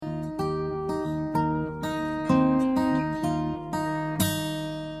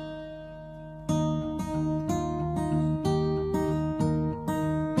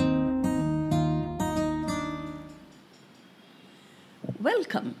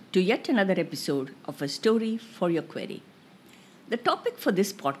Welcome to yet another episode of A Story for Your Query. The topic for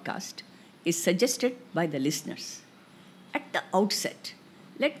this podcast is suggested by the listeners. At the outset,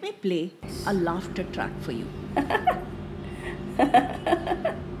 let me play a laughter track for you.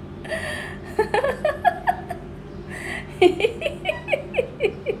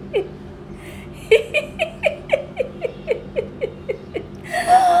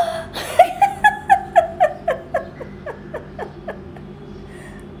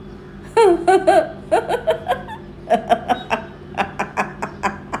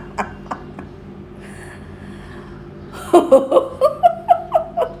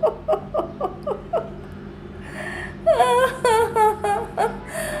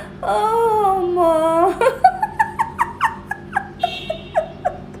 Oh, Ma.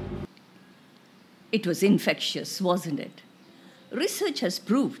 It was infectious, wasn't it? Research has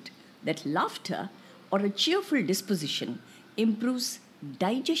proved that laughter or a cheerful disposition improves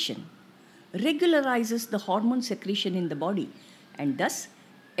digestion, regularizes the hormone secretion in the body, and thus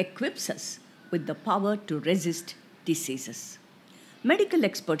equips us with the power to resist diseases. Medical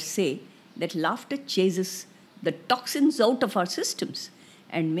experts say that laughter chases the toxins out of our systems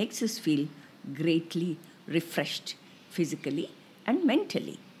and makes us feel greatly refreshed physically and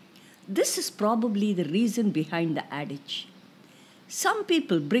mentally. This is probably the reason behind the adage. Some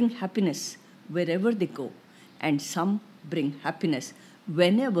people bring happiness wherever they go, and some bring happiness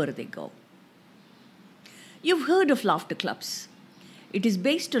whenever they go. You've heard of laughter clubs. It is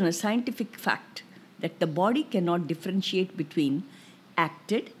based on a scientific fact that the body cannot differentiate between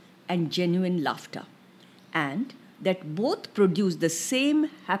acted and genuine laughter, and that both produce the same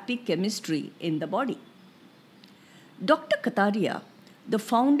happy chemistry in the body. Dr. Kataria, the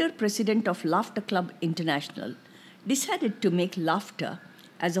founder president of Laughter Club International, decided to make laughter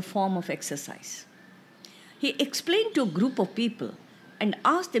as a form of exercise. He explained to a group of people and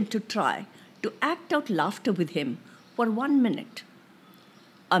asked them to try to act out laughter with him for 1 minute.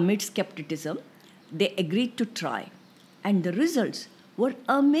 Amid skepticism, they agreed to try, and the results were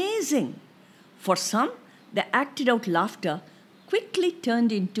amazing. For some, the acted out laughter quickly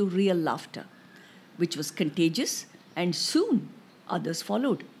turned into real laughter, which was contagious, and soon others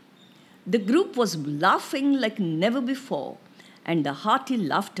followed. The group was laughing like never before, and the hearty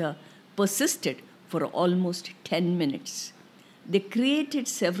laughter persisted for almost 10 minutes. They created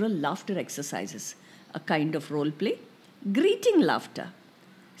several laughter exercises, a kind of role play, greeting laughter,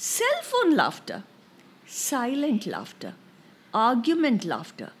 cell phone laughter, silent laughter, argument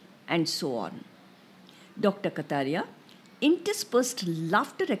laughter, and so on. Dr. Kataria interspersed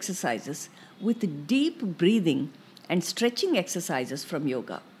laughter exercises with deep breathing and stretching exercises from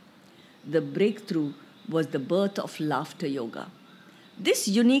yoga. The breakthrough was the birth of laughter yoga. This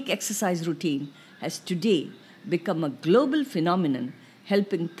unique exercise routine has today become a global phenomenon,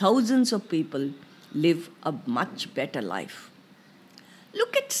 helping thousands of people live a much better life.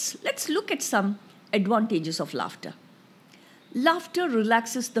 Let's look at some advantages of laughter. Laughter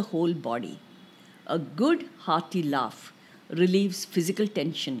relaxes the whole body. A good hearty laugh relieves physical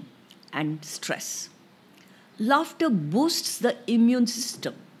tension and stress. Laughter boosts the immune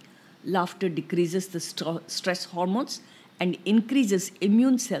system. Laughter decreases the stress hormones and increases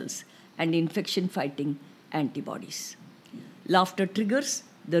immune cells and infection fighting antibodies. Laughter triggers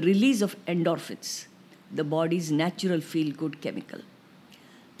the release of endorphins, the body's natural feel good chemical.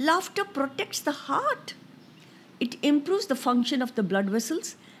 Laughter protects the heart. It improves the function of the blood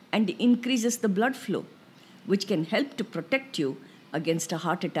vessels and increases the blood flow, which can help to protect you against a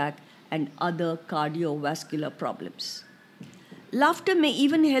heart attack and other cardiovascular problems. Laughter may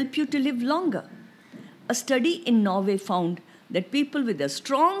even help you to live longer. A study in Norway found that people with a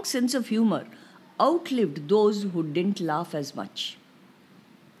strong sense of humor outlived those who didn't laugh as much.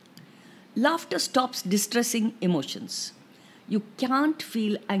 Laughter stops distressing emotions. You can't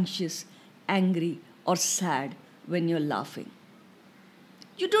feel anxious, angry, or sad when you're laughing.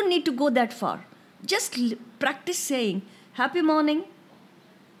 You don't need to go that far. Just practice saying, "Happy morning."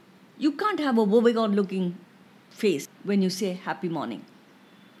 You can't have a woebegone looking face when you say happy morning.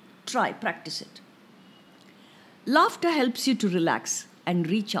 Try, practice it. Laughter helps you to relax and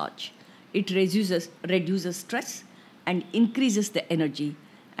recharge. It reduces stress and increases the energy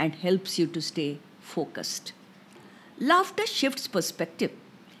and helps you to stay focused. Laughter shifts perspective.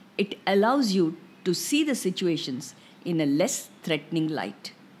 It allows you to see the situations in a less threatening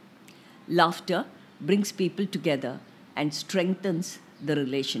light. Laughter brings people together and strengthens the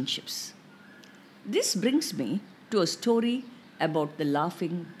relationships. This brings me to a story about the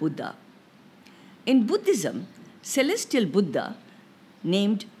laughing Buddha. In Buddhism, celestial Buddha,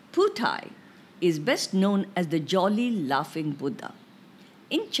 named Puthai, is best known as the jolly laughing Buddha.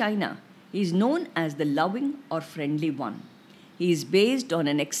 In China, he is known as the loving or friendly one. He is based on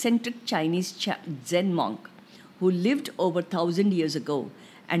an eccentric Chinese Zen monk who lived over 1,000 years ago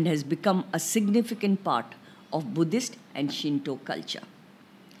and has become a significant part of Buddhist and Shinto culture.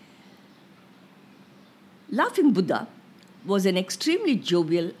 Laughing Buddha was an extremely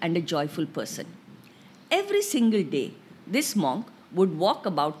jovial and a joyful person. Every single day, this monk would walk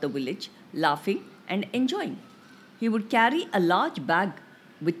about the village laughing and enjoying. He would carry a large bag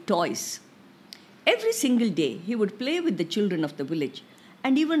with toys. Every single day, he would play with the children of the village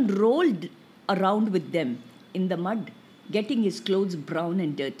and even rolled around with them in the mud, getting his clothes brown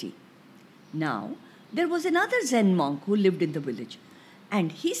and dirty. Now, there was another Zen monk who lived in the village,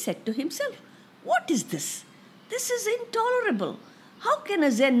 and he said to himself, "What is this? This is intolerable. How can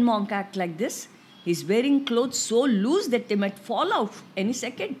a Zen monk act like this? He's wearing clothes so loose that they might fall out any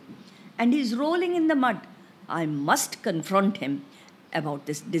second, and he's rolling in the mud. I must confront him about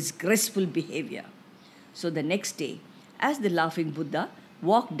this disgraceful behavior." So the next day, as the laughing Buddha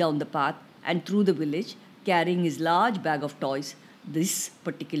walked down the path and through the village carrying his large bag of toys, this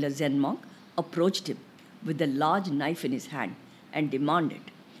particular Zen monk approached him with a large knife in his hand and demanded,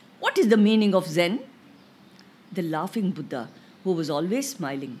 "What is the meaning of Zen?" The laughing Buddha, who was always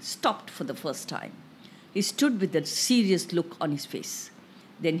smiling, stopped for the first time. He stood with a serious look on his face.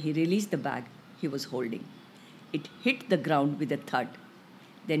 Then he released the bag he was holding. It hit the ground with a thud.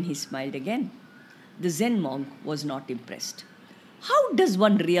 Then he smiled again. The Zen monk was not impressed. "How does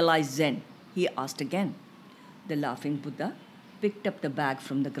one realize Zen?" he asked again. The laughing Buddha picked up the bag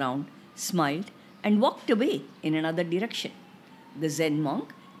from the ground, smiled, and walked away in another direction. The Zen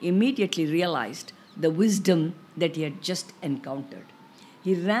monk immediately realized the wisdom that he had just encountered.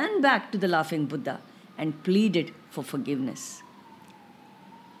 He ran back to the laughing Buddha and pleaded for forgiveness.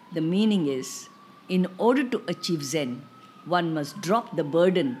 The meaning is, in order to achieve Zen, one must drop the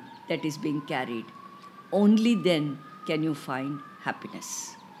burden that is being carried. Only then can you find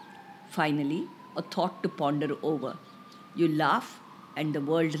happiness. Finally, a thought to ponder over. You laugh and the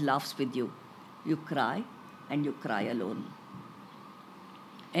world laughs with you. You cry and you cry alone.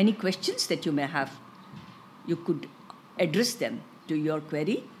 Any questions that you may have, you could address them to your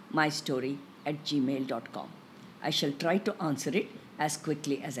query, mystory@gmail.com. I shall try to answer it as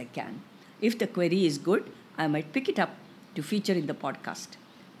quickly as I can. If the query is good, I might pick it up to feature in the podcast.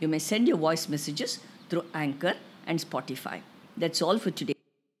 You may send your voice messages through Anchor and Spotify. That's all for today.